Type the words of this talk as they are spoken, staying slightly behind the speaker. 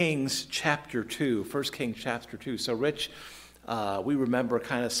Kings chapter 2, 1 Kings chapter 2. So, Rich, we remember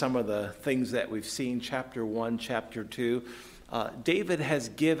kind of some of the things that we've seen, chapter 1, chapter 2. David has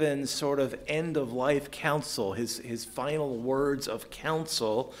given sort of end-of-life counsel, his final words of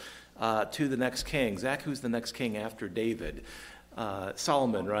counsel to the next king. Zach, who's the next king after David?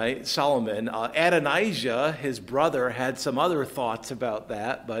 Solomon, right? Solomon. Adonijah, his brother, had some other thoughts about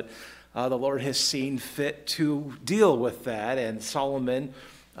that, but the Lord has seen fit to deal with that, and Solomon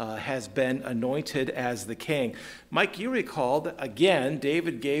has been anointed as the king. Mike, you recall that, again,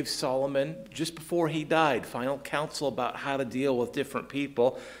 David gave Solomon, just before he died, final counsel about how to deal with different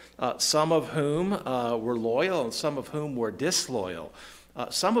people, some of whom were loyal and some of whom were disloyal.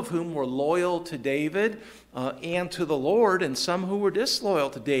 Some of whom were loyal to David and to the Lord, and some who were disloyal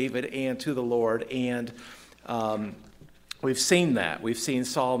to David and to the Lord. And we've seen that. We've seen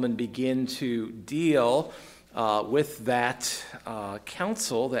Solomon begin to deal with that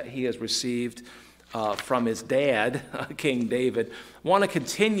counsel that he has received from his dad, King David. I want to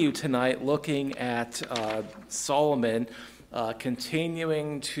continue tonight looking at Solomon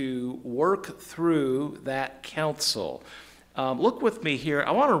continuing to work through that counsel. Look with me here.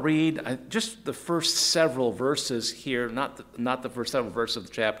 I want to read just the first several verses here, not the first several verses of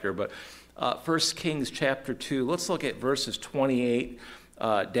the chapter, but 1 Kings chapter 2. Let's look at verses 28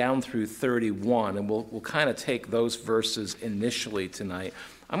 down through 31, and we'll kind of take those verses initially tonight.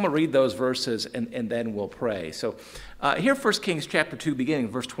 I'm going to read those verses, and then we'll pray. So here, 1 Kings chapter 2, beginning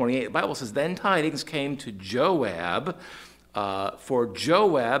verse 28, the Bible says, "Then tidings came to Joab, for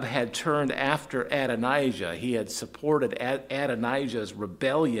Joab had turned after Adonijah." He had supported Adonijah's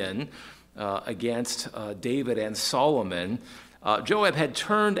rebellion against David and Solomon. Joab had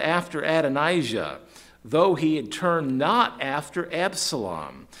turned after Adonijah, though he had turned not after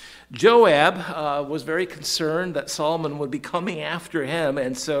Absalom. Joab was very concerned that Solomon would be coming after him,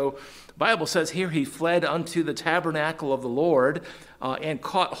 and so the Bible says here he fled unto the tabernacle of the Lord and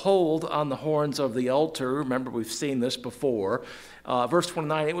caught hold on the horns of the altar. Remember, we've seen this before. Verse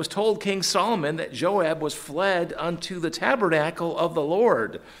 29, "It was told King Solomon that Joab was fled unto the tabernacle of the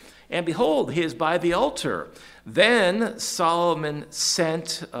Lord. And behold, he is by the altar. Then Solomon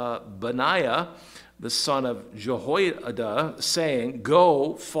sent Benaiah, the son of Jehoiada, saying,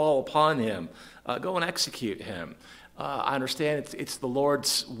 Go, fall upon him. Go and execute him." I understand it's the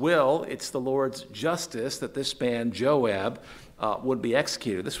Lord's will, it's the Lord's justice that this man, Joab, would be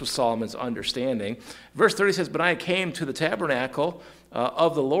executed. This was Solomon's understanding. Verse 30 says, "Benaiah came to the tabernacle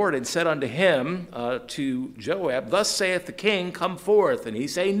of the Lord and said unto him, to Joab, Thus saith the king, Come forth. And he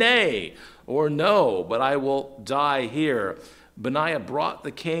say, Nay, or No, but I will die here. Benaiah brought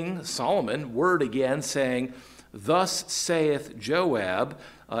the king, Solomon, word again, saying, Thus saith Joab,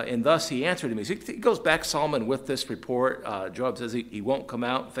 and thus he answered him." So he goes back, Solomon, with this report. Joab says he won't come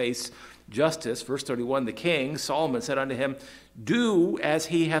out and face justice. Verse 31, "The king, Solomon, said unto him, Do as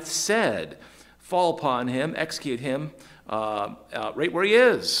he hath said. Fall upon him, execute him, right where he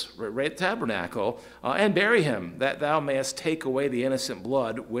is, right at the tabernacle, and bury him, that thou mayest take away the innocent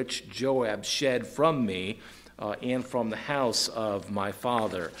blood which Joab shed from me and from the house of my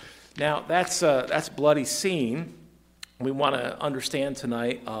father." Now, that's a bloody scene. We want to understand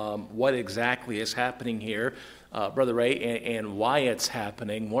tonight what exactly is happening here, Brother Ray, and why it's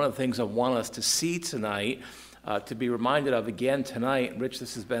happening. One of the things I want us to see tonight, to be reminded of again tonight, Rich,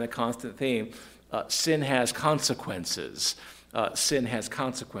 this has been a constant theme, sin has consequences. Sin has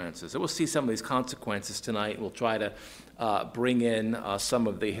consequences. So we'll see some of these consequences tonight. We'll try to bring in some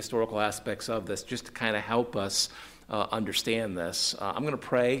of the historical aspects of this just to kind of help us understand this. I'm going to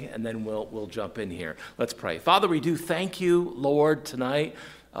pray, and then we'll jump in here. Let's pray. Father, we do thank you, Lord, tonight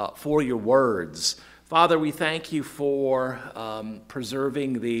for your words. Father, we thank you for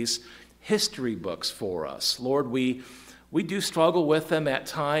preserving these history books for us. Lord, we do struggle with them at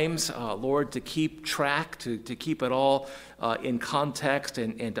times, Lord, to keep track, to keep it all in context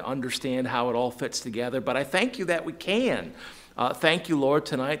and to understand how it all fits together. But I thank you that we can. Thank you, Lord,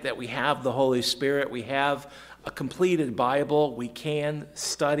 tonight that we have the Holy Spirit. We have a completed Bible. We can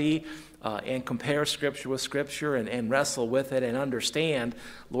study and compare Scripture with Scripture and wrestle with it and understand,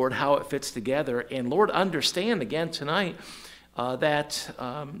 Lord, how it fits together. And, Lord, understand again tonight that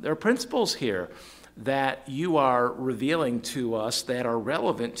there are principles here that you are revealing to us that are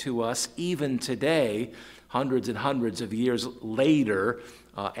relevant to us even today, hundreds and hundreds of years later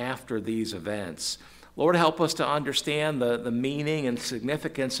after these events. Lord, help us to understand the meaning and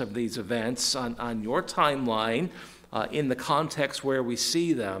significance of these events on your timeline, in the context where we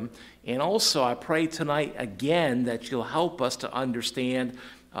see them. And also, I pray tonight again that you'll help us to understand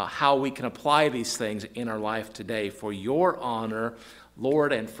how we can apply these things in our life today for your honor,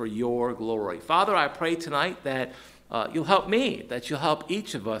 Lord, and for your glory. Father, I pray tonight that you'll help me, that you'll help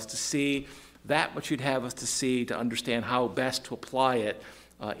each of us to see that which you'd have us to see, to understand how best to apply it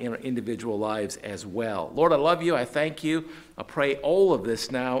in our individual lives as well. Lord, I love you. I thank you. I pray all of this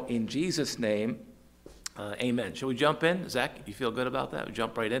now in Jesus' name. Amen. Shall we jump in? Zach, you feel good about that? We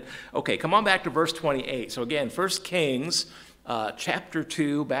jump right in. Okay, come on back to verse 28. So again, 1 Kings chapter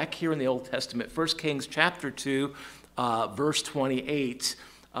 2, back here in the Old Testament, 1 Kings chapter 2, verse 28.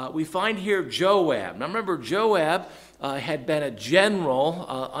 We find here Joab. Now remember, Joab had been a general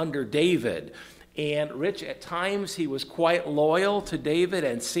under David. And Rich, at times he was quite loyal to David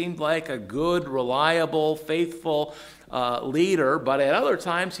and seemed like a good, reliable, faithful leader, but at other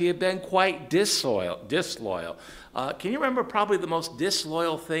times he had been quite disloyal. Can you remember probably the most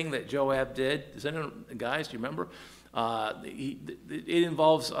disloyal thing that Joab did? Does anyone, guys, do you remember? It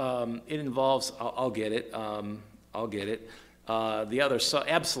involves. I'll get it. The other son,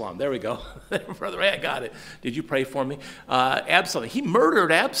 Absalom. There we go. Brother Ray, I got it. Did you pray for me? Absalom. He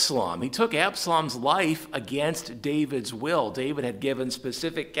murdered Absalom. He took Absalom's life against David's will. David had given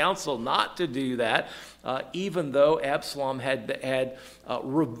specific counsel not to do that, even though Absalom had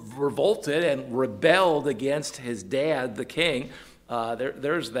revolted and rebelled against his dad, the king.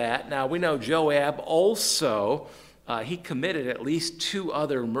 There's that. Now, we know Joab also, he committed at least 2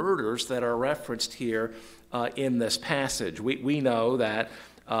 other murders that are referenced here in this passage. We know that,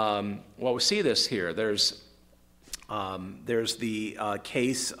 we see this here. There's the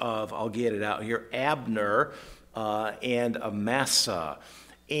case of, I'll get it out here, Abner and Amasa.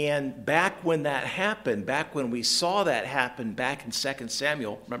 And back when that happened, back when we saw that happen back in 2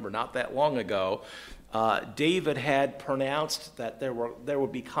 Samuel, remember not that long ago, David had pronounced that there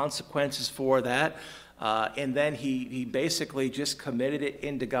would be consequences for that. And then he basically just committed it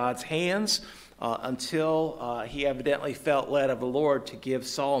into God's hands until he evidently felt led of the Lord to give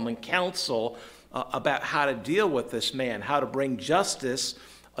Solomon counsel about how to deal with this man, how to bring justice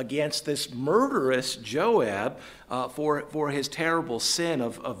against this murderous Joab for his terrible sin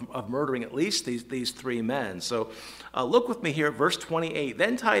of murdering at least these 3 men. So look with me here at verse 28.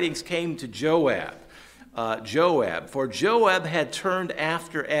 Then tidings came to Joab, for Joab had turned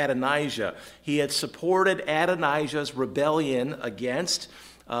after Adonijah. He had supported Adonijah's rebellion against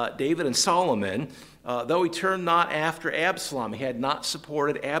David and Solomon, though he turned not after Absalom. He had not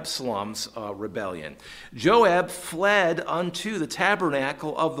supported Absalom's rebellion. Joab fled unto the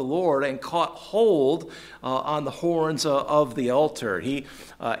tabernacle of the Lord and caught hold on the horns of the altar. He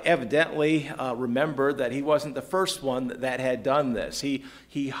evidently remembered that he wasn't the first one that had done this.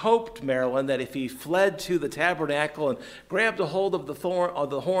 He hoped, Marilyn, that if he fled to the tabernacle and grabbed a hold of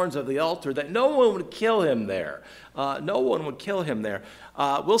the horns of the altar, that no one would kill him there. No one would kill him there.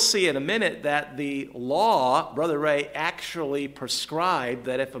 We'll see in a minute that the law, Brother Ray, actually prescribed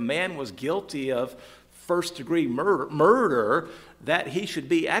that if a man was guilty of first-degree murder, that he should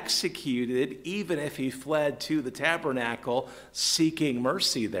be executed even if he fled to the tabernacle seeking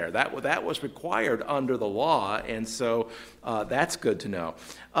mercy there. That was required under the law, and so that's good to know.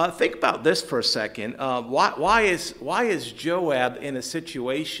 Think about this for a second. Why is Joab in a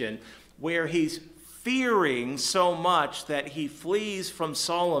situation where he's fearing so much that he flees from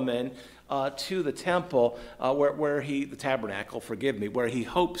Solomon to the temple, the tabernacle, where he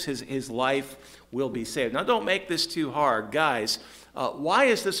hopes his life will be saved? Now, don't make this too hard, guys. Why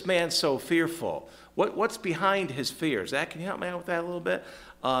is this man so fearful? What's behind his fears? Zach, can you help me out with that a little bit?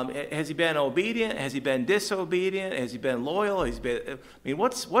 Has he been obedient? Has he been disobedient? Has he been loyal?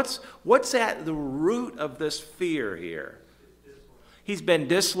 What's at the root of this fear here? He's been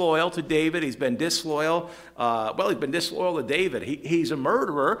disloyal to David. He's been disloyal. He's been disloyal to David. He's a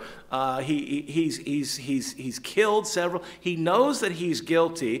murderer. He's killed several. He knows that he's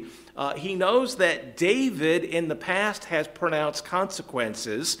guilty. He knows that David in the past has pronounced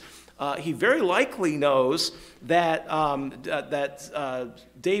consequences. He very likely knows that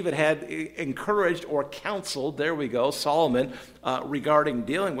David had encouraged or counseled, Solomon, regarding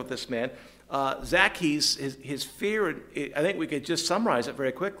dealing with this man. Zach, his fear, I think we could just summarize it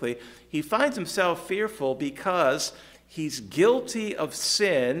very quickly. He finds himself fearful because he's guilty of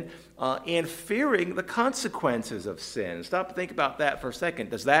sin and fearing the consequences of sin. Stop and think about that for a second.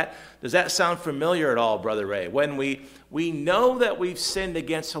 Does that sound familiar at all, Brother Ray? When we know that we've sinned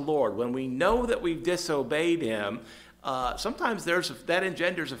against the Lord, when we know that we've disobeyed him, sometimes that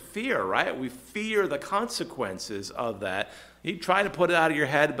engenders a fear, right? We fear the consequences of that. You try to put it out of your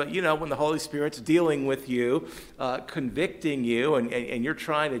head, but when the Holy Spirit's dealing with you, convicting you, and you're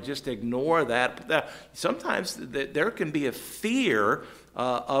trying to just ignore that, sometimes there can be a fear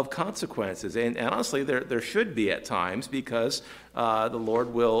of consequences. And honestly, there should be at times, because the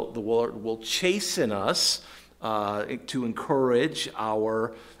Lord will chasten us to encourage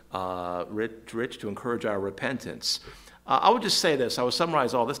our to encourage our repentance. I would just say this. I will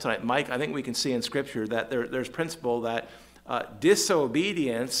summarize all this tonight. Mike, I think we can see in Scripture that there's principle that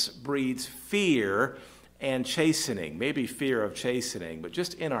disobedience breeds fear and chastening, maybe fear of chastening, but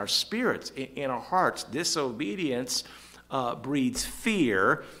just in our spirits, in our hearts, disobedience breeds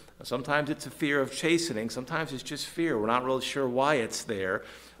fear. Sometimes it's a fear of chastening. Sometimes it's just fear. We're not really sure why it's there.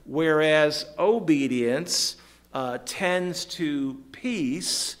 Whereas obedience tends to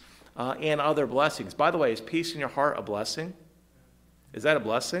peace and other blessings. By the way, is peace in your heart a blessing? Is that a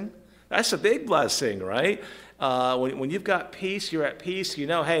blessing? That's a big blessing, right? When you've got peace, you're at peace. You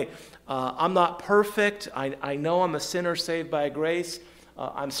know, hey, I'm not perfect. I know I'm a sinner saved by grace.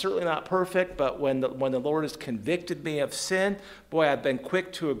 I'm certainly not perfect, but when the Lord has convicted me of sin, boy, I've been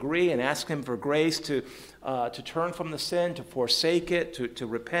quick to agree and ask Him for grace to turn from the sin, to forsake it, to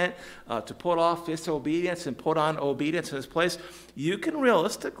repent, to put off disobedience and put on obedience in its place. You can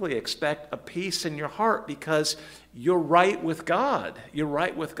realistically expect a peace in your heart because you're right with God. You're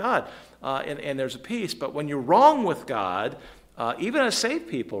right with God, and there's a peace. But when you're wrong with God, even as saved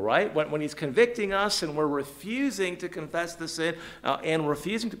people, right? When He's convicting us and we're refusing to confess the sin and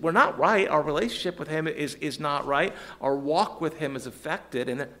we're not right. Our relationship with Him is not right. Our walk with Him is affected,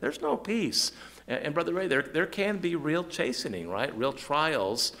 and there's no peace. And Brother Ray, there can be real chastening, right? Real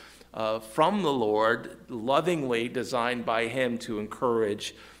trials from the Lord, lovingly designed by Him to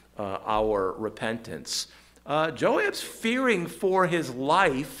encourage our repentance. Joab's fearing for his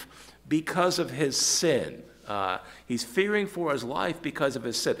life because of his sin. He's fearing for his life because of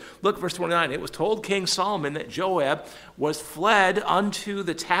his sin. Look, verse 29, it was told King Solomon that Joab was fled unto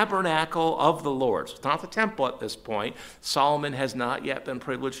the tabernacle of the Lord. So it's not the temple at this point. Solomon has not yet been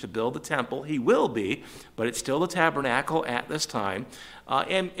privileged to build the temple. He will be, but it's still the tabernacle at this time.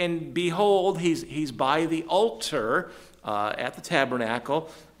 And behold, he's by the altar at the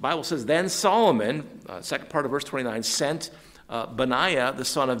tabernacle. The Bible says, then Solomon, second part of verse 29, sent Benaiah, the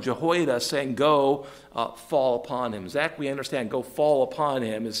son of Jehoiada, saying, go fall upon him. Zach, we understand go fall upon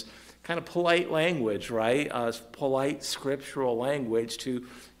him is kind of polite language, right? Polite scriptural language.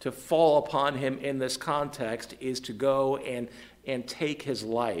 To fall upon him in this context is to go and take his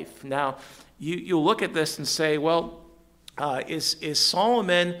life. Now, you look at this and say, well, is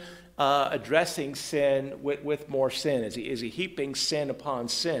Solomon addressing sin with more sin? Is he heaping sin upon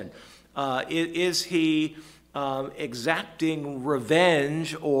sin? Is he exacting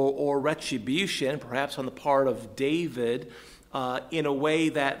revenge or retribution, perhaps on the part of David, in a way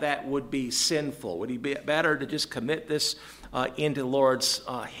that would be sinful? Would he be better to just commit this into the Lord's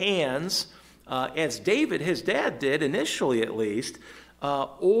hands, as David, his dad, did initially at least?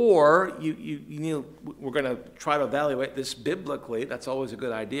 Or we're going to try to evaluate this biblically. That's always a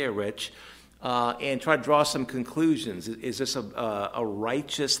good idea, Rich. And try to draw some conclusions. Is this a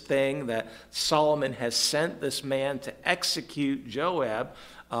righteous thing that Solomon has sent this man to execute Joab,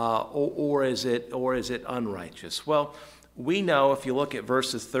 or is it unrighteous? Well, we know if you look at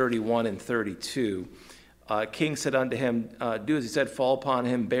verses 31 and 32, King said unto him, do as he said, fall upon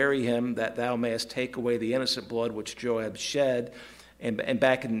him, bury him, that thou mayest take away the innocent blood which Joab shed. And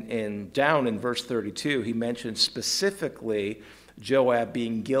back down in verse 32, he mentioned specifically Joab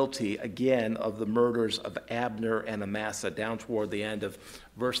being guilty, again, of the murders of Abner and Amasa, down toward the end of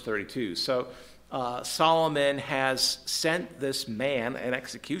verse 32. So Solomon has sent this man, an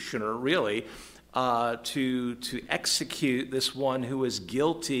executioner, really, to execute this one who is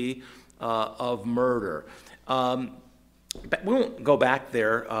guilty of murder. But we won't go back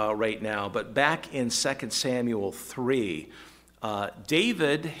there right now, but back in 2 Samuel 3,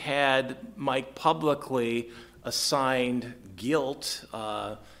 David had Mike publicly assigned guilt.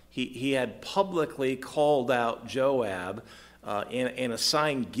 He had publicly called out Joab and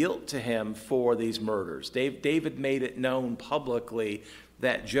assigned guilt to him for these murders. David made it known publicly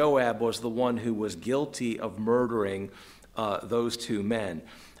that Joab was the one who was guilty of murdering those two men.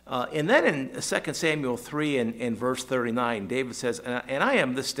 And then in 2 Samuel 3 in verse 39, David says, and I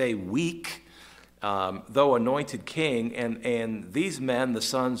am this day weak, though anointed king, and these men, the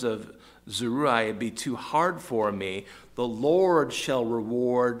sons of Zeruiah, be too hard for me. The Lord shall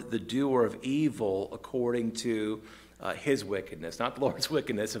reward the doer of evil according to his wickedness. Not the Lord's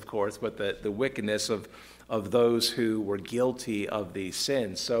wickedness, of course, but the wickedness of those who were guilty of these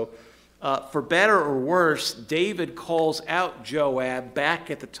sins. So for better or worse, David calls out Joab back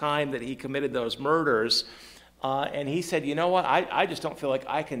at the time that he committed those murders And he said, you know what, I just don't feel like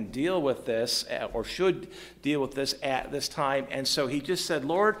I can deal with this or should deal with this at this time. And so he just said,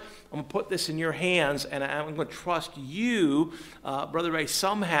 Lord, I'm going to put this in your hands, and I'm going to trust you, Brother Ray,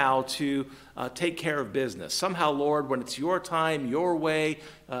 somehow to take care of business. Somehow, Lord, when it's your time, your way,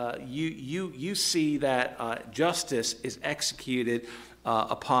 you see that justice is executed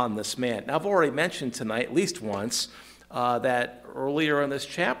upon this man. Now, I've already mentioned tonight, at least once, that earlier in this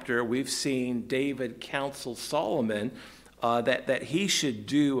chapter, we've seen David counsel Solomon that he should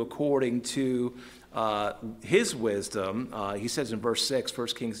do according to his wisdom. He says in verse 6, 1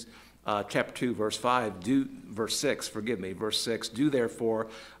 Kings chapter 2, verse 5, verse 6, do therefore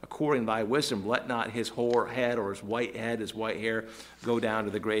according to thy wisdom, let not his hoar head or his white hair go down to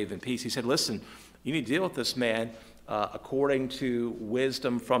the grave in peace. He said, listen, you need to deal with this man according to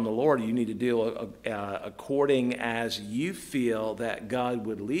wisdom from the Lord. You need to deal according as you feel that God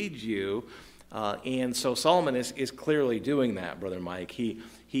would lead you. And so Solomon is clearly doing that, Brother Mike.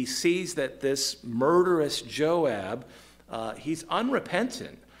 He sees that this murderous Joab, he's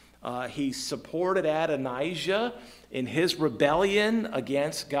unrepentant. He supported Adonijah in his rebellion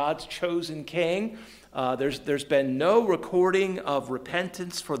against God's chosen king. There's been no recording of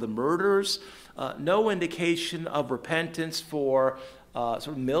repentance for the murders. No indication of repentance for sort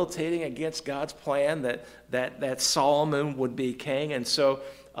of militating against God's plan that Solomon would be king. And so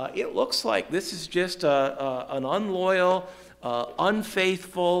it looks like this is just an unloyal,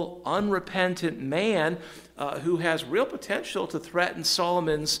 unfaithful, unrepentant man who has real potential to threaten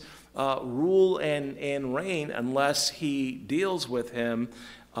Solomon's rule and reign unless he deals with him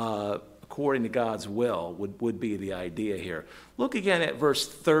according to God's will, would be the idea here. Look again at verse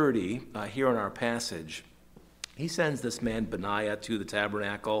 30 here in our passage. He sends this man Benaiah to the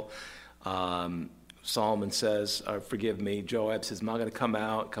tabernacle. Solomon says, forgive me. Joab says, I'm not going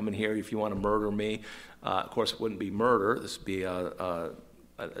to come in here if you want to murder me. Of course, it wouldn't be murder. This would be a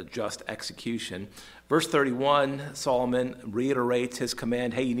just execution. Verse 31, Solomon reiterates his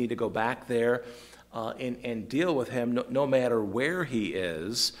command, hey, you need to go back there and deal with him no matter where he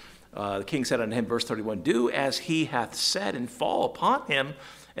is. The king said unto him, verse 31, do as he hath said, and fall upon him,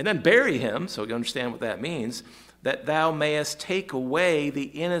 and then bury him, so you understand what that means, that thou mayest take away the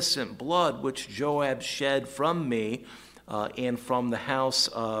innocent blood which Joab shed from me and from the house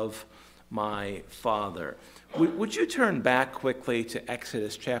of my father. Would you turn back quickly to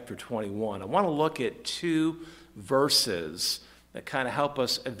Exodus chapter 21? I want to look at two verses that kind of help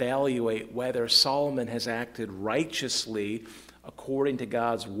us evaluate whether Solomon has acted righteously according to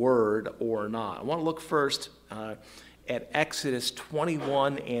God's word or not. I want to look first at Exodus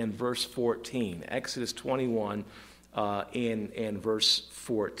 21 and verse 14. Exodus 21 and verse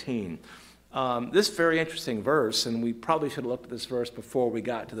 14. This very interesting verse, and we probably should have looked at this verse before we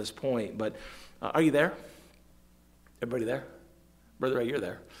got to this point, but are you there? Everybody there? Brother Ray, you're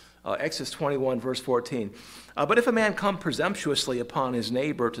there. Exodus 21, verse 14. But if a man come presumptuously upon his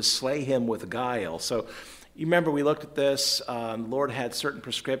neighbor to slay him with guile. So you remember we looked at this. The Lord had certain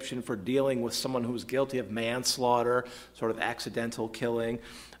prescription for dealing with someone who was guilty of manslaughter, sort of accidental killing.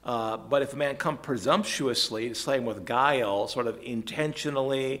 But if a man come presumptuously to slay him with guile, sort of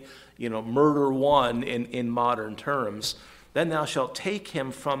intentionally, murder one in modern terms, then thou shalt take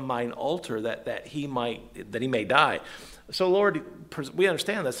him from mine altar that he may die. So Lord, we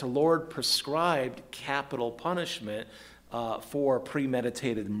understand this. The Lord prescribed capital punishment for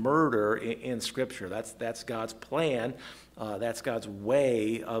premeditated murder in Scripture. That's God's plan. That's God's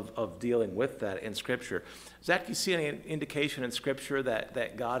way of dealing with that in Scripture. Zach, do you see any indication in Scripture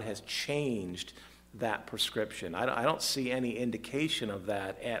that God has changed that prescription? I don't see any indication of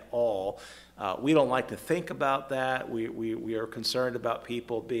that at all. We don't like to think about that. We are concerned about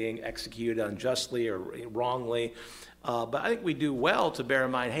people being executed unjustly or wrongly. But I think we do well to bear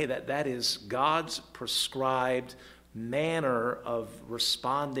in mind, hey, that is God's prescribed manner of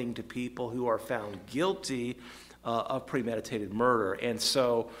responding to people who are found guilty of premeditated murder. And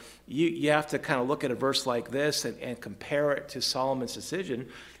so you have to kind of look at a verse like this and compare it to Solomon's decision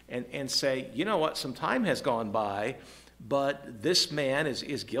and say, you know what, some time has gone by, but this man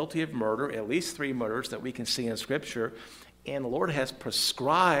is guilty of murder, at least 3 murders that we can see in Scripture, and the Lord has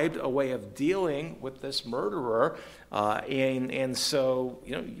prescribed a way of dealing with this murderer, and so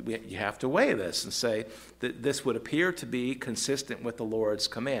you have to weigh this and say that this would appear to be consistent with the Lord's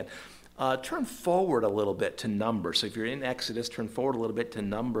command. Turn forward a little bit to Numbers. So if you're in Exodus, turn forward a little bit to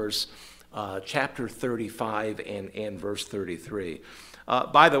Numbers chapter 35 and verse 33.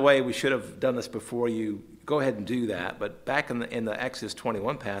 By the way, we should have done this before you. Go ahead and do that. But back in the Exodus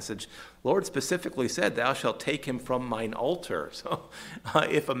 21 passage, Lord specifically said, "Thou shalt take him from mine altar." So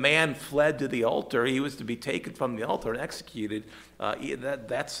if a man fled to the altar, he was to be taken from the altar and executed.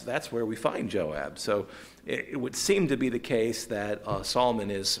 That's where we find Joab. So it would seem to be the case that Solomon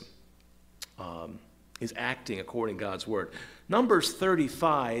is acting according to God's word. Numbers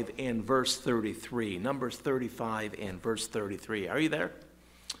 35 and verse 33. Numbers 35 and verse 33. Are you there?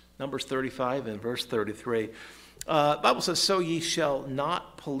 Numbers 35 and verse 33. The Bible says, "So ye shall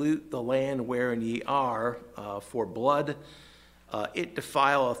not pollute the land wherein ye are, for blood it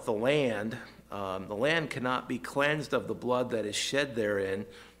defileth the land. The land cannot be cleansed of the blood that is shed therein,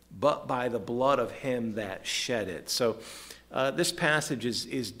 but by the blood of him that shed it." So this passage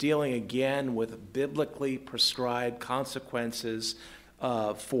is dealing again with biblically prescribed consequences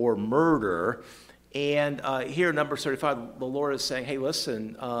for murder. And here in Numbers 35, the Lord is saying, hey,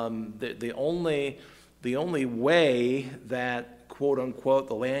 listen, the only way that, quote unquote,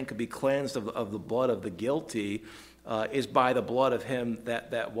 the land could be cleansed of the blood of the guilty is by the blood of him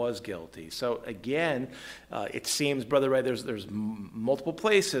that was guilty. So again, it seems, Brother Ray, there's multiple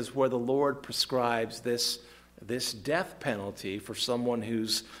places where the Lord prescribes this death penalty for someone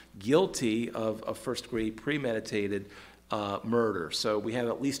who's guilty of first-degree premeditated murder. So we have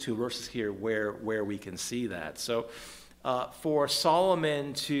at least two verses here where we can see that. So for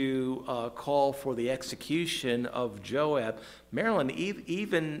Solomon to call for the execution of Joab, Marilyn,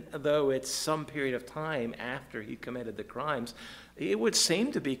 even though it's some period of time after he committed the crimes, it would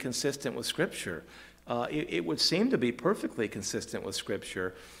seem to be consistent with Scripture. It would seem to be perfectly consistent with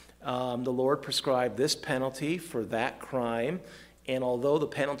Scripture. The Lord prescribed this penalty for that crime, and although the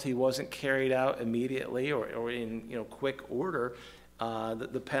penalty wasn't carried out immediately or in quick order,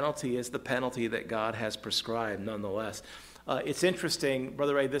 the penalty is the penalty that God has prescribed nonetheless. It's interesting,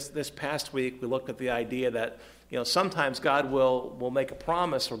 Brother Ray, this past week we looked at the idea that sometimes God will make a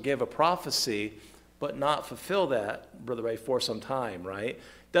promise or give a prophecy but not fulfill that, Brother Ray, for some time, right?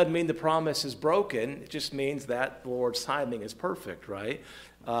 Doesn't mean the promise is broken. It just means that the Lord's timing is perfect, right?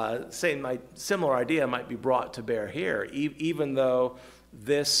 Similar idea might be brought to bear here. Even though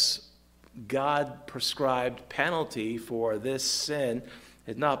this God-prescribed penalty for this sin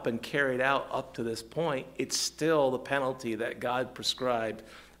has not been carried out up to this point, it's still the penalty that God prescribed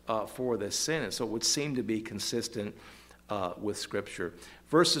for this sin. And so it would seem to be consistent with Scripture.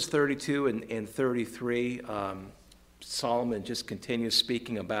 Verses 32 and 33, Solomon just continues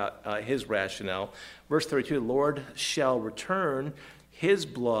speaking about his rationale. Verse 32, "The Lord shall return his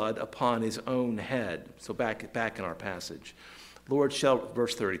blood upon his own head." So back in our passage.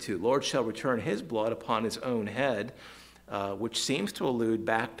 Verse 32, "Lord shall return his blood upon his own head," which seems to allude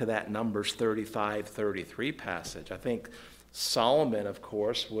back to that Numbers 35-33 passage. I think Solomon, of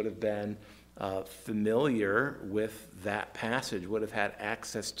course, would have been familiar with that passage, would have had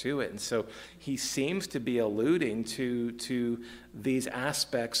access to it. And so he seems to be alluding to these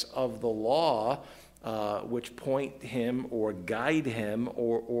aspects of the law which point him or guide him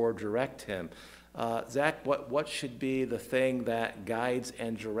or direct him. Zach, what should be the thing that guides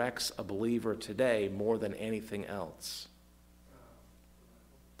and directs a believer today more than anything else?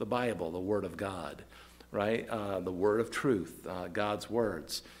 The Bible, the Word of God, right? The Word of truth, God's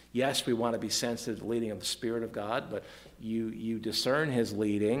words. Yes, we want to be sensitive to the leading of the Spirit of God, but you discern his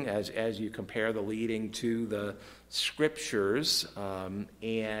leading as you compare the leading to the Scriptures,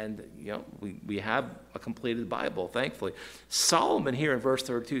 and we have a completed Bible, thankfully. Solomon here in verse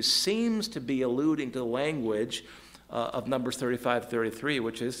 32 seems to be alluding to the language of Numbers 35-33,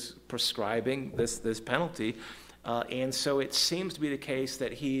 which is prescribing this penalty, and so it seems to be the case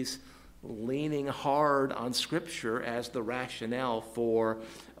that he's leaning hard on Scripture as the rationale for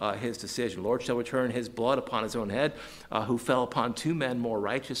his decision. "Lord shall return his blood upon his own head, who fell upon two men more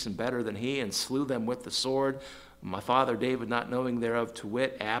righteous and better than he, and slew them with the sword. My father David, not knowing thereof, to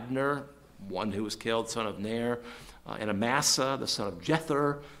wit, Abner, one who was killed, son of Ner, and Amasa, the son of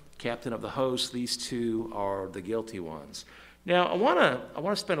Jether, captain of the host. These two are the guilty ones." Now, I want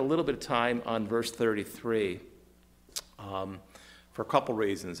to spend a little bit of time on verse 33. For a couple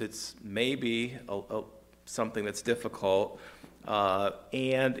reasons. It's maybe something that's difficult,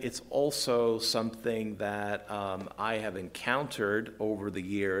 and it's also something that I have encountered over the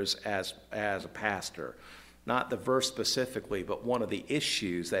years as a pastor. Not the verse specifically, but one of the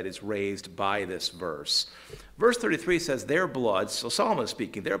issues that is raised by this verse. Verse 33 says, "Their blood," so Solomon is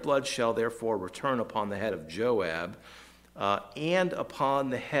speaking, "their blood shall therefore return upon the head of Joab, and upon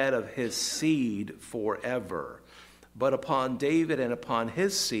the head of his seed forever." But upon David and upon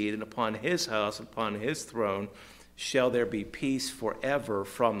his seed and upon his house and upon his throne shall there be peace forever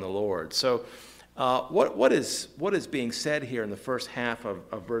from the Lord. So what is being said here in the first half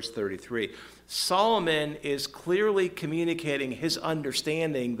of verse 33? Solomon is clearly communicating his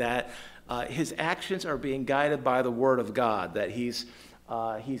understanding that his actions are being guided by the word of God, that he's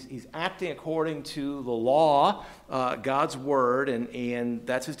acting according to the law, God's word, and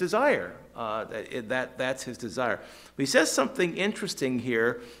that's his desire. That's his desire. But he says something interesting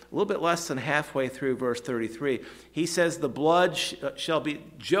here, a little bit less than halfway through verse 33. He says the blood shall be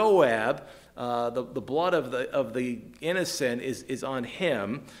Joab, the blood of the innocent is on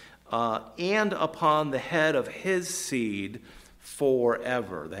him, and upon the head of his seed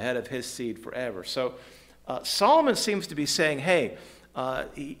forever. The head of his seed forever. So Solomon seems to be saying, hey,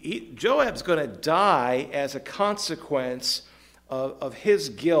 Joab's going to die as a consequence of his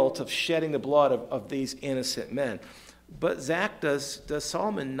guilt of shedding the blood of these innocent men. But Zach, does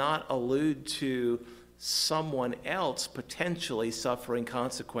Solomon not allude to someone else potentially suffering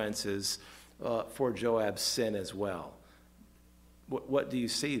consequences for Joab's sin as well? What do you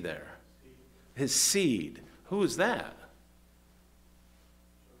see there? His seed. Who is that?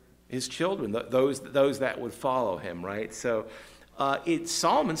 His children, those that would follow him, right? So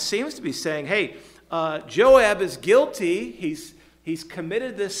Solomon seems to be saying, hey, Joab is guilty. He's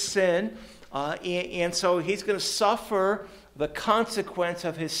committed this sin, and so he's going to suffer the consequence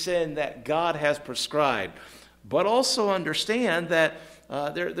of his sin that God has prescribed. But also understand that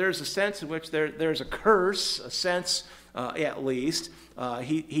there's a sense in which there's a curse, a sense at least.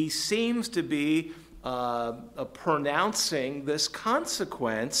 He seems to be pronouncing this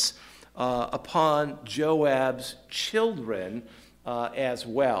consequence upon Joab's children as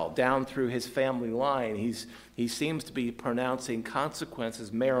well, down through his family line. He seems to be pronouncing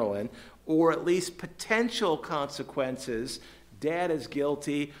consequences, Marilyn, or at least potential consequences. Dad is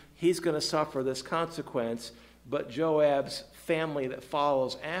guilty. He's going to suffer this consequence, but Joab's family that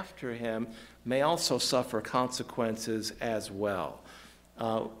follows after him may also suffer consequences as well.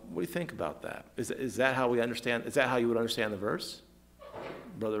 What do you think about that? Is that how we understand? Is that how you would understand the verse,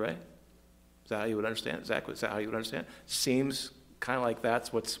 Brother Ray? Is that how you would understand? Exactly. Is that how you would understand? Seems kind of like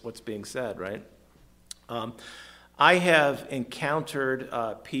that's what's being said, right? I have encountered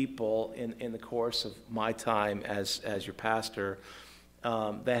people in the course of my time as your pastor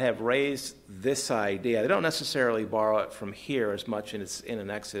that have raised this idea. They don't necessarily borrow it from here as much as in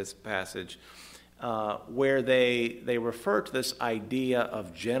an Exodus passage, where they refer to this idea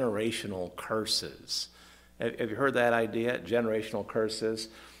of generational curses. Have you heard that idea, generational curses?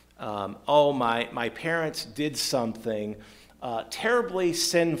 My parents did something terribly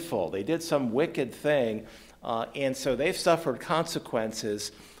sinful. They did some wicked thing, and so they've suffered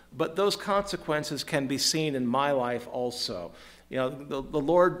consequences, but those consequences can be seen in my life also. You know, the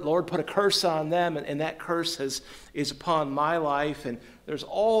Lord put a curse on them, and that curse is upon my life, and there's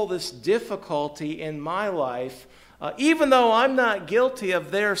all this difficulty in my life. Even though I'm not guilty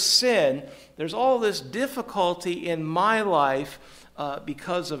of their sin, there's all this difficulty in my life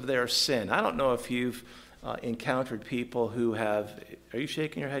because of their sin. I don't know if you've encountered people who have, are you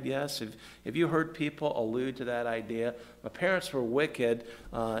shaking your head yes? Have you heard people allude to that idea? My parents were wicked,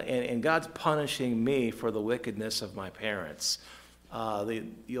 and God's punishing me for the wickedness of my parents.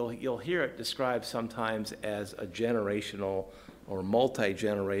 You'll hear it described sometimes as a generational or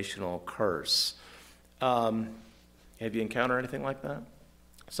multi-generational curse. Have you encountered anything like that?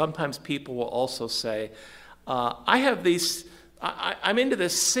 Sometimes people will also say, I'm into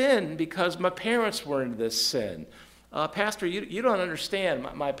this sin because my parents were into this sin. Pastor, you don't understand.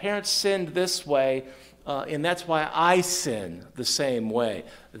 My parents sinned this way, and that's why I sin the same way.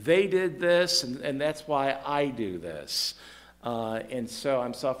 They did this, and that's why I do this. And so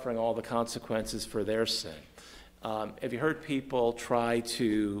I'm suffering all the consequences for their sin. Have you heard people try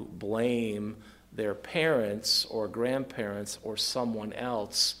to blame their parents or grandparents or someone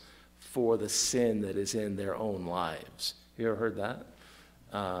else for the sin that is in their own lives? You ever heard that?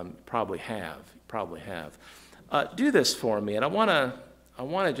 Probably have. Do this for me, and I want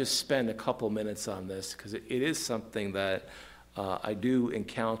to just spend a couple minutes on this because it is something that I do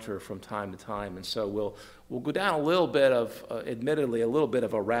encounter from time to time, and so we'll go down a little bit of, admittedly, a little bit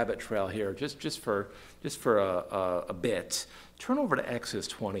of a rabbit trail here, just for a bit. Turn over to Exodus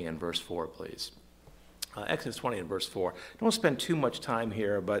 20 and verse 4, please. Exodus 20 and verse 4. Don't spend too much time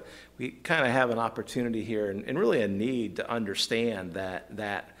here, but we kind of have an opportunity here and really a need to understand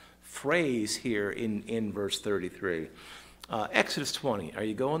that phrase here in verse 33. Exodus 20. Are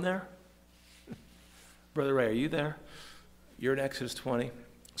you going there? Brother Ray, are you there? You're in Exodus 20?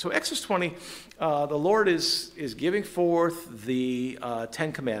 So Exodus 20, the Lord is giving forth the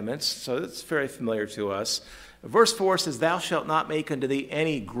Ten Commandments, so it's very familiar to us. Verse 4 says, "Thou shalt not make unto thee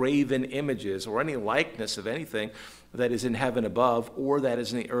any graven images or any likeness of anything that is in heaven above or that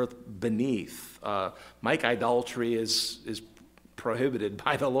is in the earth beneath." Like idolatry is prohibited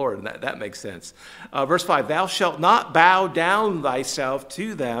by the Lord, and that makes sense. Verse 5, "Thou shalt not bow down thyself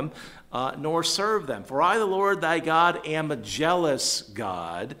to them, nor serve them. For I, the Lord thy God, am a jealous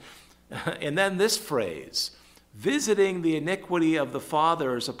God." And then this phrase, "visiting the iniquity of the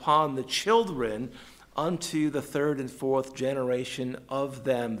fathers upon the children unto the third and fourth generation of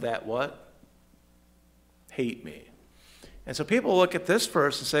them that" what? "Hate me." And so people look at this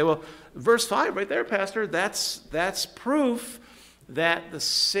verse and say, well, verse 5 right there, Pastor, that's proof that the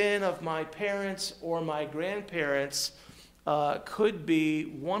sin of my parents or my grandparents could be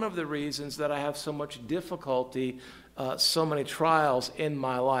one of the reasons that I have so much difficulty, so many trials in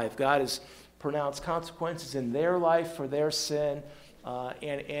my life. God has pronounced consequences in their life for their sin,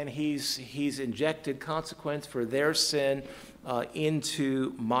 and he's injected consequence for their sin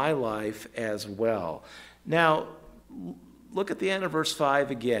into my life as well. Now, look at the end of verse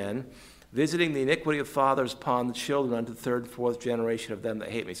 5 again. "Visiting the iniquity of fathers upon the children unto the third and fourth generation of them that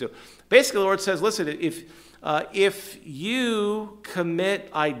hate me." So basically the Lord says, listen, if you commit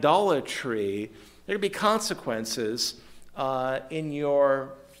idolatry, there will be consequences in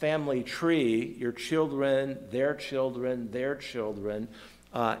your family tree, your children, their children, their children,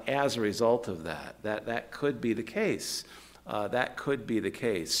 as a result of that. That could be the case. That could be the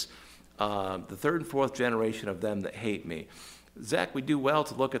case. The third and fourth generation of them that hate me. Zach, we do well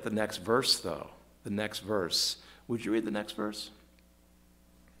to look at the next verse, though. The next verse. Would you read the next verse?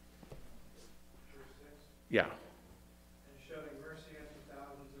 Verse 6. Yeah. "And showing mercy unto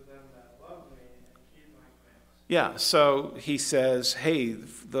thousands of them that love me and keep my commandments." Yeah, so he says, hey,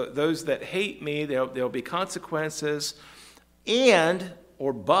 those that hate me, there'll be consequences,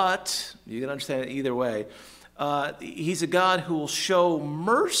 but, you can understand it either way, he's a God who will show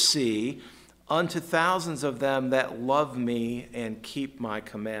mercy unto thousands of them that love me and keep my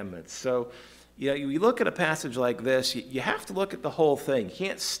commandments. So, you look at a passage like this, you have to look at the whole thing. You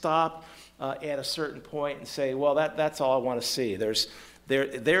can't stop at a certain point and say, well, that's all I want to see. There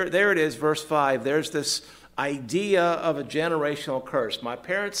it is, verse 5. There's this idea of a generational curse. My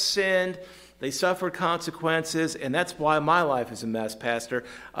parents sinned, they suffered consequences, and that's why my life is a mess, Pastor.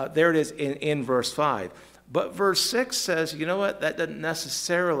 There it is in verse 5. But verse 6 says, you know what? That doesn't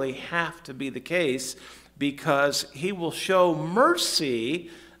necessarily have to be the case, because he will show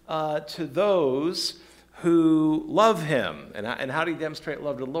mercy to those who love him. And how do you demonstrate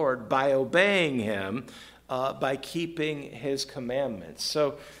love to the Lord? By obeying him, by keeping his commandments.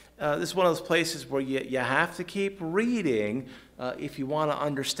 So this is one of those places where you have to keep reading if you want to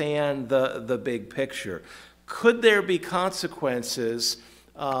understand the big picture. Could there be consequences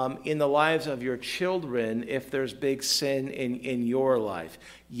in the lives of your children if there's big sin in your life?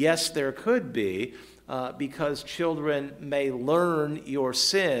 Yes, there could be, because children may learn your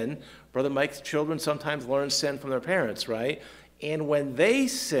sin. Brother Mike's children sometimes learn sin from their parents, right? And when they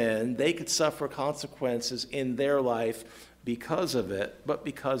sin, they could suffer consequences in their life because of it, but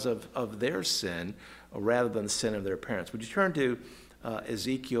because of their sin rather than the sin of their parents. Would you turn to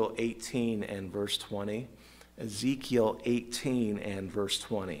Ezekiel 18 and verse 20? Ezekiel 18 and verse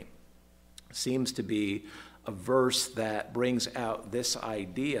 20 seems to be a verse that brings out this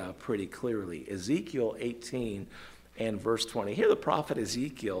idea pretty clearly. Ezekiel 18 and verse 20. Here the prophet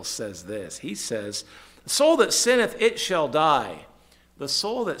Ezekiel says this. He says, "The soul that sinneth, it shall die. The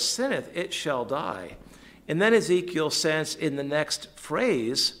soul that sinneth, it shall die." And then Ezekiel says in the next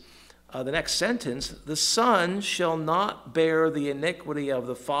phrase, the next sentence, "The son shall not bear the iniquity of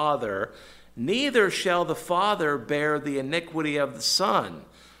the father, neither shall the father bear the iniquity of the son.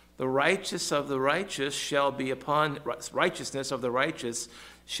 The righteousness of the righteous shall be upon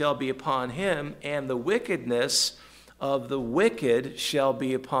him, and the wickedness of the wicked shall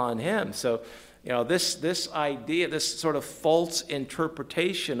be upon him." So, this idea, this sort of false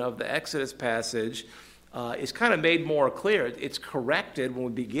interpretation of the Exodus passage is kind of made more clear. It's corrected when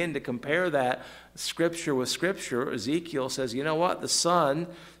we begin to compare that Scripture with Scripture. Ezekiel says, you know what? The son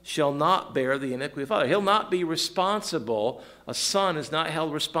shall not bear the iniquity of the father. He'll not be responsible. A son is not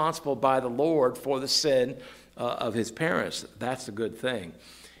held responsible by the Lord for the sin of his parents. That's a good thing.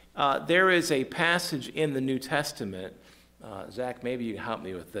 There is a passage in the New Testament, Zach, maybe you can help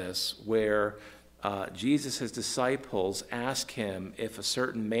me with this, where Jesus' disciples ask him if a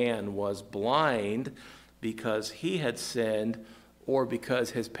certain man was blind because he had sinned or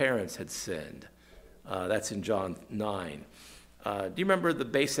because his parents had sinned. That's in John 9. Do you remember the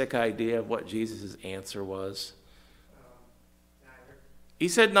basic idea of what Jesus' answer was? Neither. He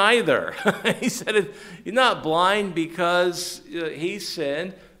said neither. He said he's not blind because he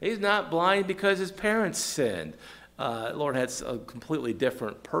sinned. He's not blind because his parents sinned. The Lord had a completely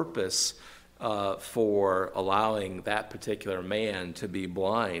different purpose for allowing that particular man to be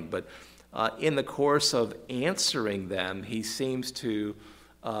blind. But in the course of answering them, he seems to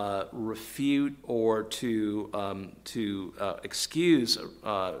refute or to excuse,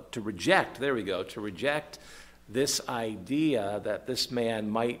 to reject, there we go, to reject this idea that this man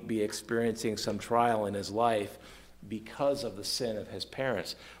might be experiencing some trial in his life because of the sin of his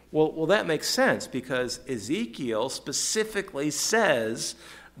parents. Well, that makes sense because Ezekiel specifically says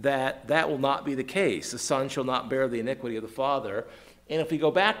that that will not be the case. The son shall not bear the iniquity of the father. And if we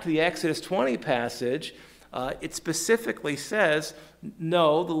go back to the Exodus 20 passage, it specifically says,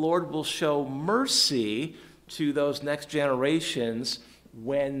 no, the Lord will show mercy to those next generations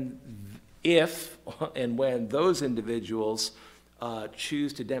if and when those individuals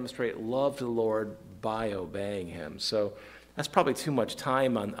choose to demonstrate love to the Lord by obeying him. So that's probably too much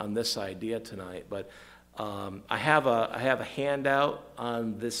time on this idea tonight, but I have a handout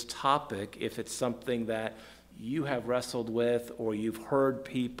on this topic if it's something that you have wrestled with or you've heard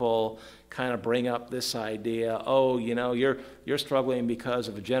people kind of bring up this idea, you're struggling because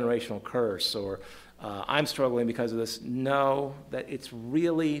of a generational curse, or I'm struggling because of this. No, that it's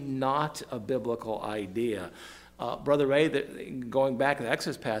really not a biblical idea. Brother Ray, going back to the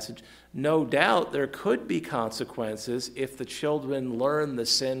Exodus passage, no doubt there could be consequences if the children learn the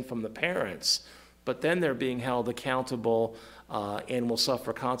sin from the parents, but then they're being held accountable and will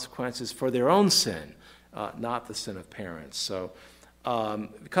suffer consequences for their own sin, not the sin of parents. So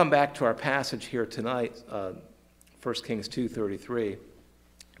come back to our passage here tonight, 1 Kings 2:33.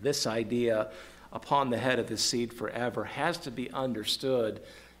 This idea, upon the head of his seed forever, has to be understood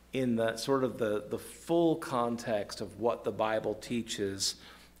in the sort of the full context of what the Bible teaches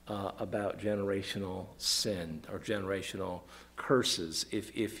about generational sin or generational curses,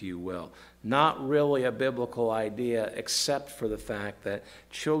 if you will. Not really a biblical idea, except for the fact that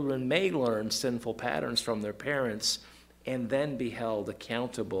children may learn sinful patterns from their parents and then be held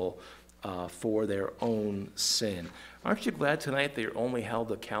accountable for their own sin. Aren't you glad tonight that you're only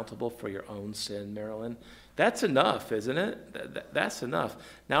held accountable for your own sin, Marilyn? That's enough, isn't it? That's enough.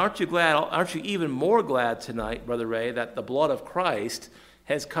 Now, aren't you even more glad tonight, Brother Ray, that the blood of Christ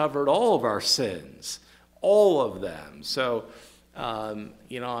has covered all of our sins, all of them. So, I'm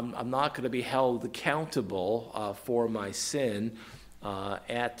not going to be held accountable for my sin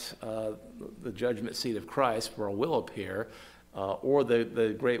at the judgment seat of Christ, where I will appear, or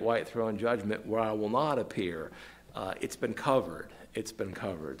the great white throne judgment, where I will not appear. It's been covered. It's been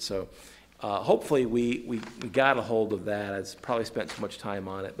covered. So hopefully we got a hold of that. I've probably spent too much time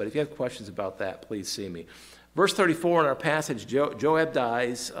on it. But if you have questions about that, please see me. Verse 34 in our passage, Joab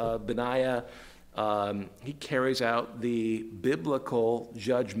dies. Benaiah, he carries out the biblical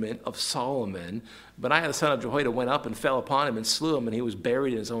judgment of Solomon. Benaiah the son of Jehoiada went up and fell upon him and slew him, and he was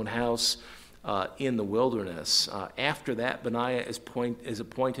buried in his own house in the wilderness. After that, Benaiah is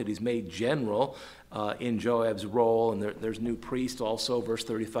appointed. He's made general in Joab's role, and there's new priest also. Verse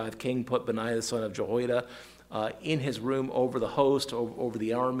 35, King put Benaiah the son of Jehoiada in his room over the host, over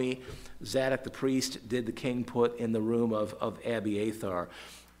the army. Zadok the priest did the king put in the room of Abiathar.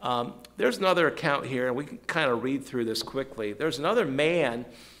 There's another account here, and we can kind of read through this quickly. There's another man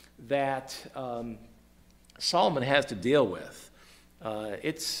that Solomon has to deal with.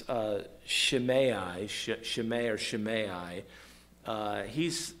 It's Shimei.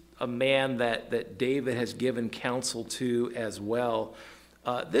 He's a man that David has given counsel to as well.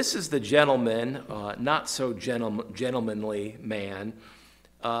 This is the gentleman, not so gentlemanly man,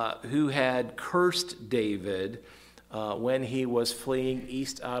 who had cursed David when he was fleeing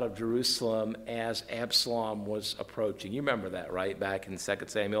east out of Jerusalem as Absalom was approaching. You remember that, right? Back in 2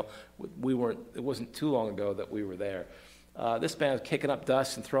 Samuel. It wasn't too long ago that we were there. This man was kicking up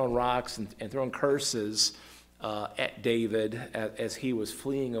dust and throwing rocks and throwing curses at David as he was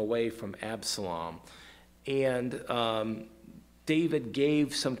fleeing away from Absalom. And David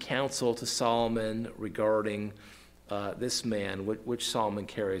gave some counsel to Solomon regarding this man, which Solomon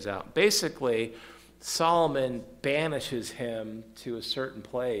carries out. Basically, Solomon banishes him to a certain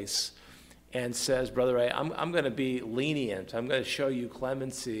place and says, Brother Ray, I'm going to be lenient. I'm going to show you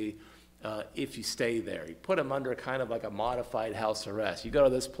clemency if you stay there. He put him under kind of like a modified house arrest. You go to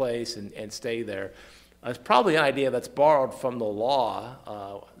this place and stay there. It's probably an idea that's borrowed from the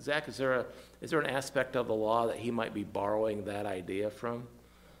law. Zach, is there an aspect of the law that he might be borrowing that idea from?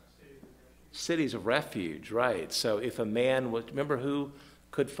 Cities of refuge, right. So if a man was, remember who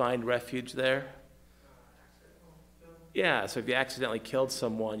could find refuge there? Yeah, so if you accidentally killed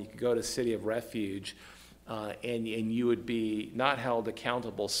someone, you could go to city of refuge, and you would be not held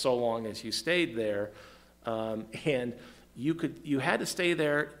accountable so long as you stayed there. And you had to stay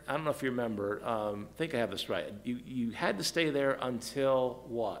there, I don't know if you remember, I think I have this right. You had to stay there until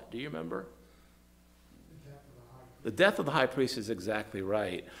what? Do you remember? The death of the high priest is exactly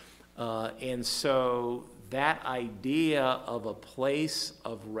right. And so that idea of a place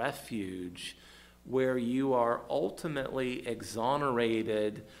of refuge where you are ultimately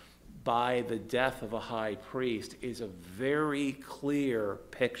exonerated by the death of a high priest is a very clear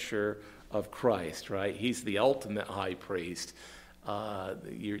picture of Christ, right? He's the ultimate high priest.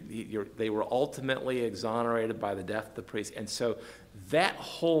 They were ultimately exonerated by the death of the priest. And so that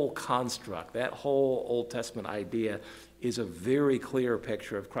whole construct, that whole Old Testament idea is a very clear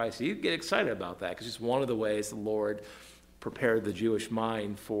picture of Christ. You get excited about that because it's one of the ways the Lord prepared the Jewish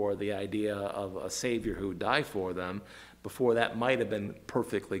mind for the idea of a Savior who would die for them. Before that might have been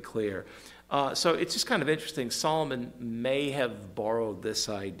perfectly clear. So it's just kind of interesting. Solomon may have borrowed this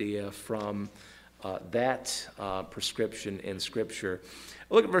idea from that prescription in Scripture.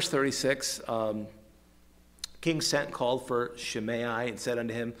 Look at verse 36. King sent and called for Shimei and said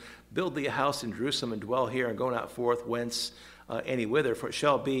unto him, Build thee a house in Jerusalem and dwell here, and go not forth whence any whither. For it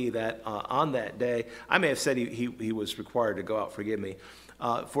shall be that on that day, I may have said he was required to go out, forgive me.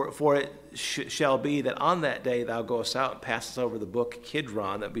 For it shall be that on that day thou goest out and passest over the brook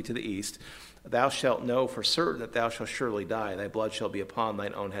Kidron, that be to the east. Thou shalt know for certain that thou shalt surely die. Thy blood shall be upon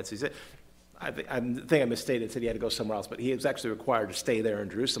thine own head. So he said, I think I misstated, said he had to go somewhere else, but he was actually required to stay there in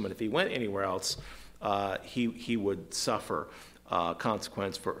Jerusalem. And if he went anywhere else, he would suffer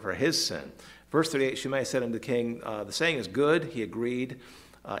consequence for his sin. Verse 38, Shimei said unto the king, the saying is good. He agreed.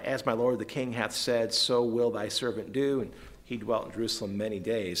 As my lord the king hath said, so will thy servant do. And he dwelt in Jerusalem many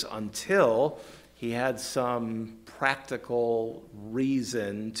days until he had some practical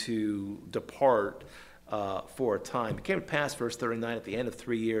reason to depart for a time. It came to pass, verse 39, at the end of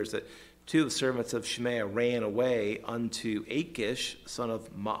 3 years, that two of the servants of Shimei ran away unto Achish, son of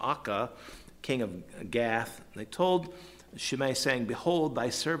Maacah, king of Gath. They told Shimei, saying, Behold, thy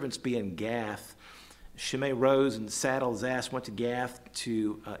servants be in Gath. Shimei rose and saddled his ass, went to Gath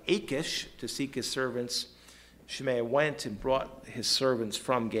to Achish to seek his servants. Shimei went and brought his servants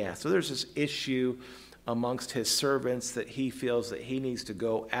from Gath. So there's this issue amongst his servants that he feels that he needs to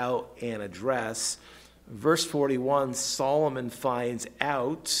go out and address. Verse 41, Solomon finds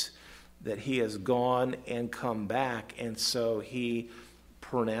out that he has gone and come back, and so he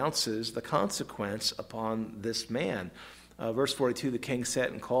pronounces the consequence upon this man. Verse 42, the king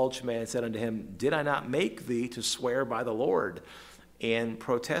sent and called Shimei and said unto him, Did I not make thee to swear by the Lord? And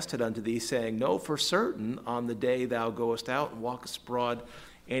protested unto thee, saying, No, for certain, on the day thou goest out and walkest abroad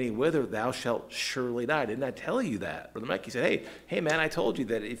any whither, thou shalt surely die. Didn't I tell you that? Brother Mike, he said, Hey, man, I told you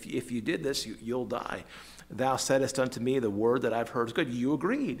that if you did this, you'll die. Thou saidest unto me, the word that I've heard is good. You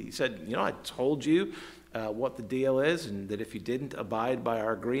agreed. He said, I told you what the deal is, and that if you didn't abide by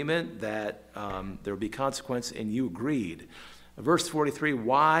our agreement, that there would be consequence, and you agreed. Verse 43,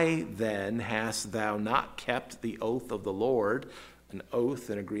 Why then hast thou not kept the oath of the Lord, an oath,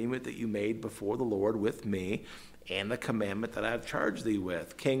 an agreement that you made before the Lord with me, and the commandment that I have charged thee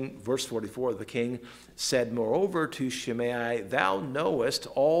with? Verse 44, the king said, Moreover to Shimei, Thou knowest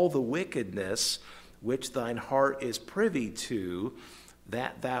all the wickedness which thine heart is privy to,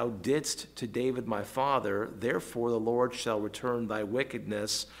 that thou didst to David my father. Therefore the Lord shall return thy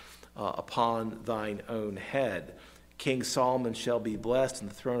wickedness upon thine own head. King Solomon shall be blessed,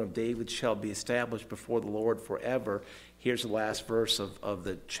 and the throne of David shall be established before the Lord forever. Here's the last verse of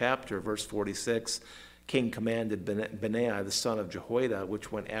the chapter, verse 46. King commanded Benaiah, the son of Jehoiada,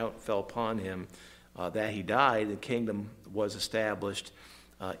 which went out, fell upon him, that he died. The kingdom was established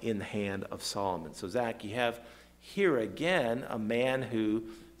in the hand of Solomon. So, Zach, you have here again a man who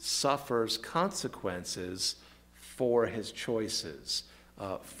suffers consequences for his choices,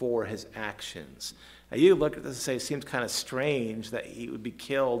 for his actions. Now, you look at this and say it seems kind of strange that he would be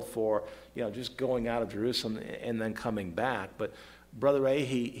killed for just going out of Jerusalem and then coming back. But Brother Ray,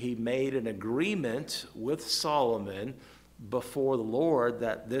 he made an agreement with Solomon before the Lord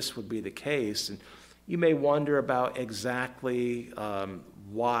that this would be the case. And you may wonder about exactly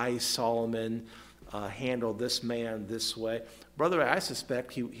why Solomon handled this man this way. Brother Ray, I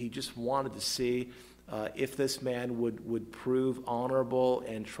suspect he just wanted to see if this man would prove honorable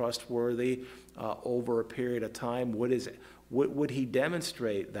and trustworthy over a period of time. Would he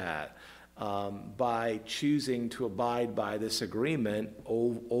demonstrate that? by choosing to abide by this agreement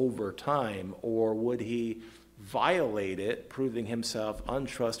over time? Or would he violate it, proving himself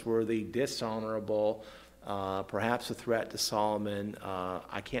untrustworthy, dishonorable, perhaps a threat to Solomon?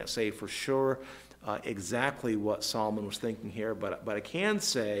 I can't say for sure exactly what Solomon was thinking here, but I can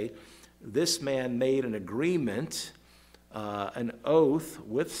say this man made an agreement, an oath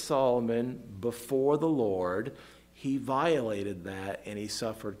with Solomon before the Lord. He violated that, and he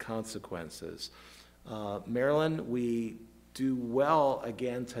suffered consequences. Marilyn, we do well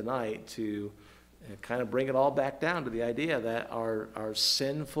again tonight to kind of bring it all back down to the idea that our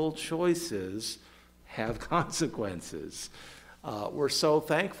sinful choices have consequences. We're so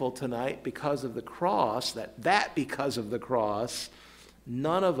thankful tonight because of the cross, that because of the cross,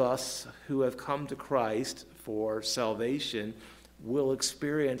 none of us who have come to Christ for salvation will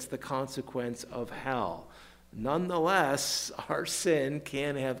experience the consequence of hell. Nonetheless, our sin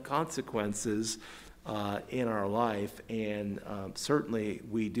can have consequences in our life, and certainly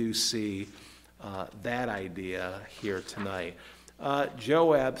we do see that idea here tonight.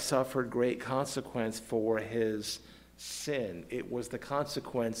 Joab suffered great consequence for his sin. It was the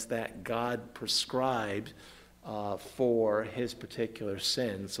consequence that God prescribed for his particular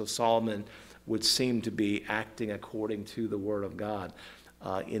sin. So Solomon would seem to be acting according to the word of God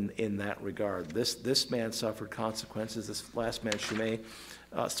in that regard. This man suffered consequences. This last man, Shimei,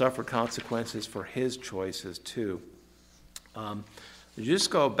 suffered consequences for his choices too. Just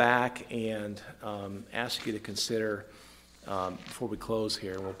go back and ask you to consider, before we close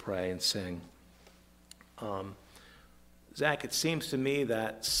here, we'll pray and sing. Zach, it seems to me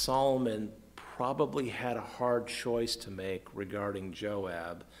that Solomon probably had a hard choice to make regarding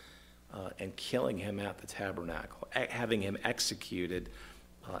Joab and killing him at the tabernacle, having him executed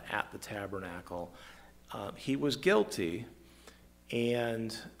at the tabernacle. He was guilty,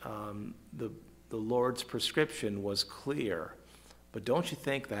 and the Lord's prescription was clear. But don't you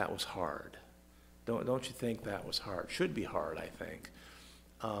think that was hard? Don't you think that was hard? Should be hard, I think.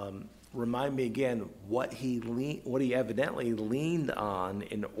 Remind me again what he evidently leaned on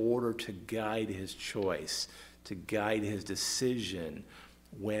in order to guide his choice, to guide his decision.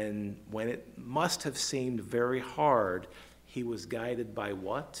 When it must have seemed very hard, he was guided by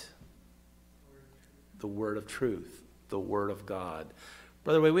what? The word of truth, the word of God.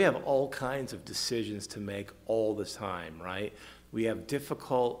 By the way, we have all kinds of decisions to make all the time, right? We have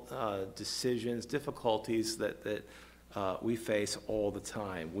difficult decisions, difficulties that we face all the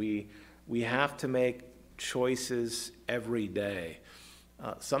time. We have to make choices every day.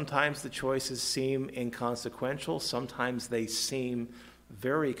 Sometimes the choices seem inconsequential. Sometimes they seem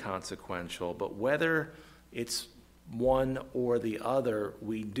very consequential. But whether it's one or the other,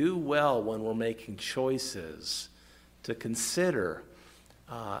 we do well when we're making choices to consider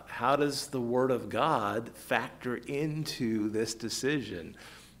how does the Word of God factor into this decision?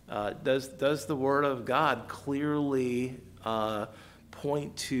 Does the Word of God clearly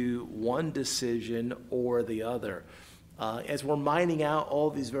point to one decision or the other? As we're mining out all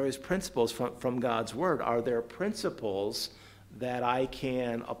these various principles from God's Word, are there principles that I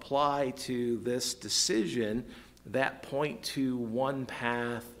can apply to this decision that point to one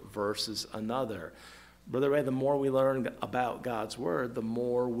path versus another? Brother Ray, the more we learn about God's Word, the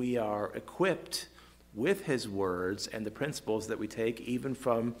more we are equipped with His words and the principles that we take even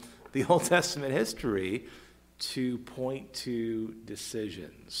from the Old Testament history to point to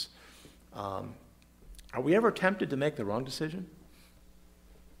decisions. Are we ever tempted to make the wrong decision?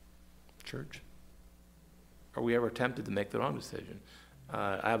 Church? Are we ever tempted to make the wrong decision?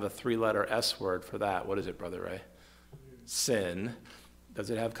 I have a 3-letter S word for that. What is it, Brother Ray? Sin. Does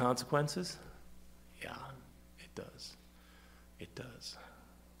it have consequences? Yeah, it does. It does.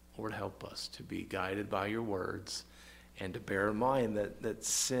 Lord, help us to be guided by your words and to bear in mind that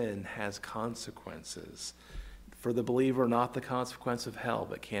sin has consequences. For the believer, not the consequence of hell,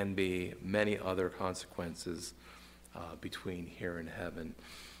 but can be many other consequences between here and heaven.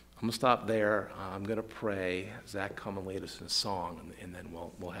 I'm going to stop there. I'm going to pray. Zach, come and lead us in a song, and then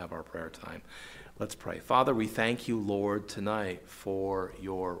we'll have our prayer time. Let's pray. Father, we thank you, Lord, tonight for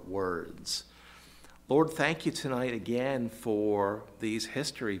your words. Lord, thank you tonight again for these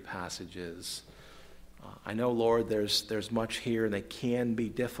history passages. I know, Lord, there's much here that can be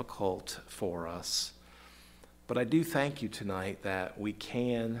difficult for us. But I do thank you tonight that we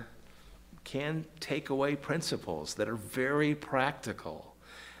can take away principles that are very practical.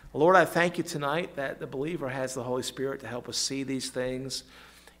 Lord, I thank you tonight that the believer has the Holy Spirit to help us see these things.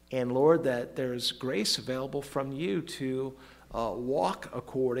 And Lord, that there's grace available from you to walk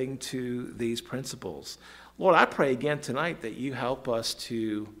according to these principles. Lord, I pray again tonight that you help us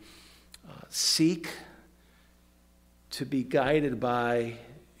to seek to be guided by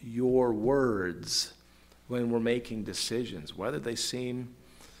your words when we're making decisions, whether they seem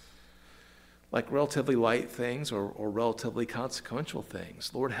like relatively light things or relatively consequential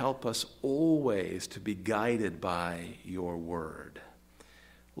things. Lord, help us always to be guided by your word.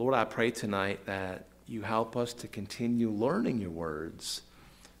 Lord, I pray tonight that you help us to continue learning your words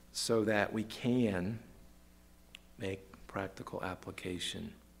so that we can make practical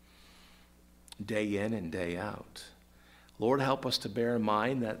application day in and day out. Lord, help us to bear in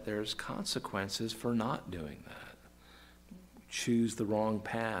mind that there's consequences for not doing that. Choose the wrong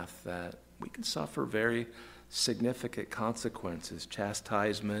path, that we can suffer very significant consequences,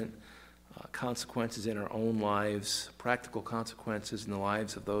 chastisement, consequences in our own lives, practical consequences in the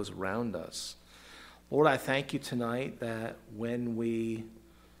lives of those around us. Lord, I thank you tonight that when we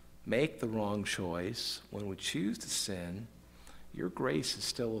make the wrong choice, when we choose to sin, your grace is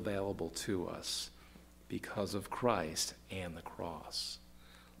still available to us because of Christ and the cross.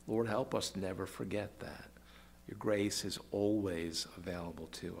 Lord, help us never forget that. Your grace is always available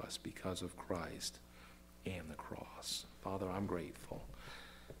to us because of Christ and the cross. Father, I'm grateful.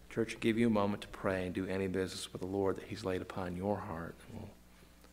 Church, give you a moment to pray and do any business with the Lord that he's laid upon your heart. And we'll